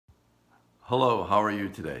Hello, how are you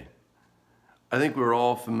today? I think we're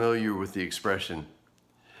all familiar with the expression,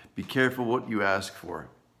 be careful what you ask for,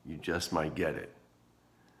 you just might get it.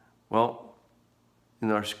 Well,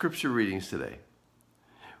 in our scripture readings today,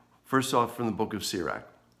 first off from the book of Sirach,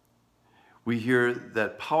 we hear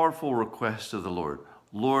that powerful request of the Lord.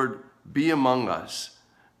 Lord, be among us,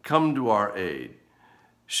 come to our aid,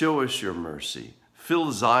 show us your mercy,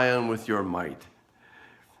 fill Zion with your might.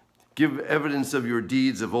 Give evidence of your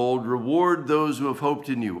deeds of old. Reward those who have hoped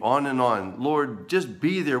in you. On and on. Lord, just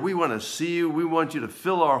be there. We want to see you. We want you to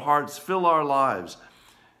fill our hearts, fill our lives.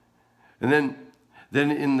 And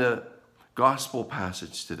then in the gospel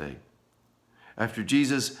passage today, after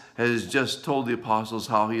Jesus has just told the apostles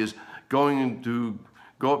how he is going to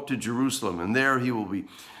go up to Jerusalem, and there he will be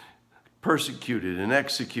persecuted and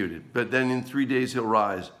executed. But then in 3 days he'll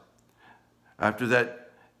rise. After that,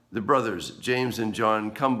 the brothers, James and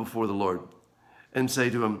John, come before the Lord and say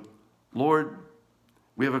to him, Lord,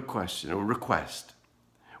 we have a question, a request.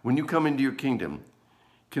 When you come into your kingdom,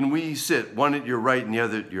 can we sit one at your right and the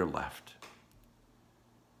other at your left?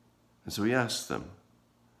 And so he asks them,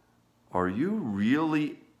 are you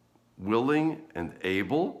really willing and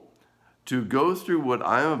able to go through what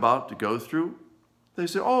I'm about to go through? They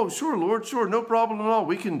say, oh, sure, Lord, sure, no problem at all.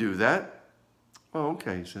 We can do that. Oh,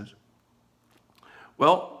 okay, he says.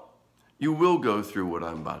 Well, you will go through what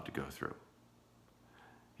I'm about to go through.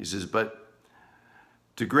 He says, but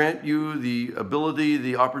to grant you the ability,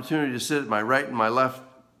 the opportunity to sit at my right and my left,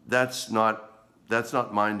 that's not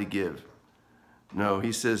mine to give. No,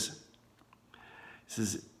 he says,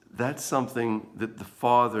 that's something that the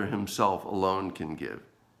Father himself alone can give.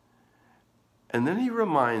 And then he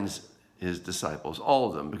reminds his disciples, all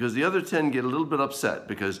of them, because the other 10 get a little bit upset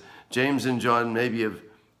because James and John maybe have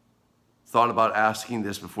thought about asking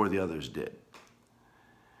this before the others did.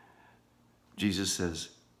 Jesus says,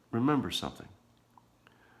 remember something.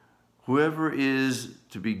 Whoever is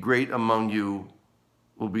to be great among you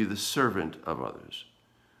will be the servant of others.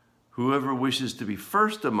 Whoever wishes to be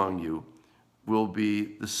first among you will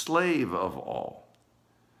be the slave of all.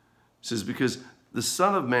 It says, because the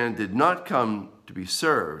Son of Man did not come to be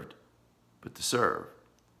served, but to serve,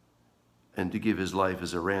 and to give his life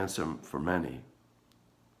as a ransom for many.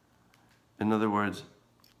 In other words,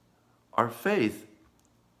 our faith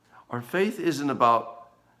isn't about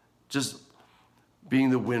just being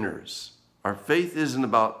the winners. Our faith isn't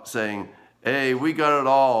about saying, hey, we got it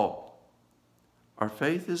all. Our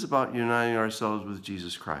faith is about uniting ourselves with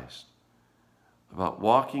Jesus Christ, about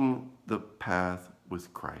walking the path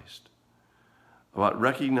with Christ, about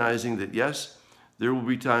recognizing that, yes, there will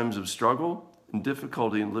be times of struggle and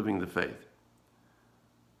difficulty in living the faith.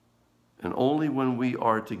 And only when we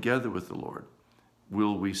are together with the Lord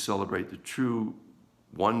will we celebrate the true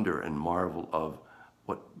wonder and marvel of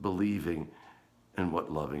what believing and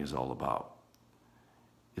what loving is all about.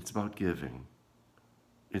 It's about giving.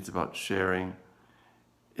 It's about sharing.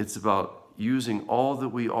 It's about using all that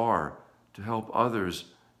we are to help others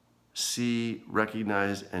see,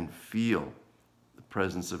 recognize, and feel the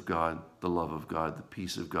presence of God, the love of God, the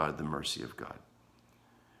peace of God, the mercy of God.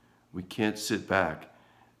 We can't sit back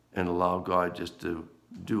and allow God just to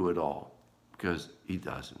do it all, because he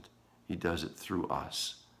doesn't. He does it through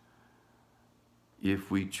us.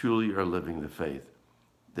 If we truly are living the faith,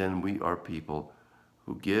 then we are people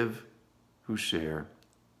who give, who share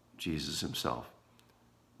Jesus himself.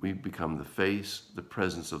 We become the face, the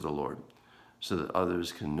presence of the Lord, so that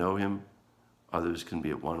others can know him, others can be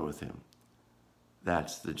at one with him.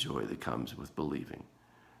 That's the joy that comes with believing.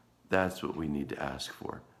 That's what we need to ask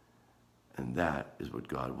for. And that is what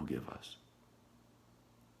God will give us.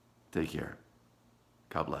 Take care.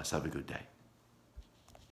 God bless. Have a good day.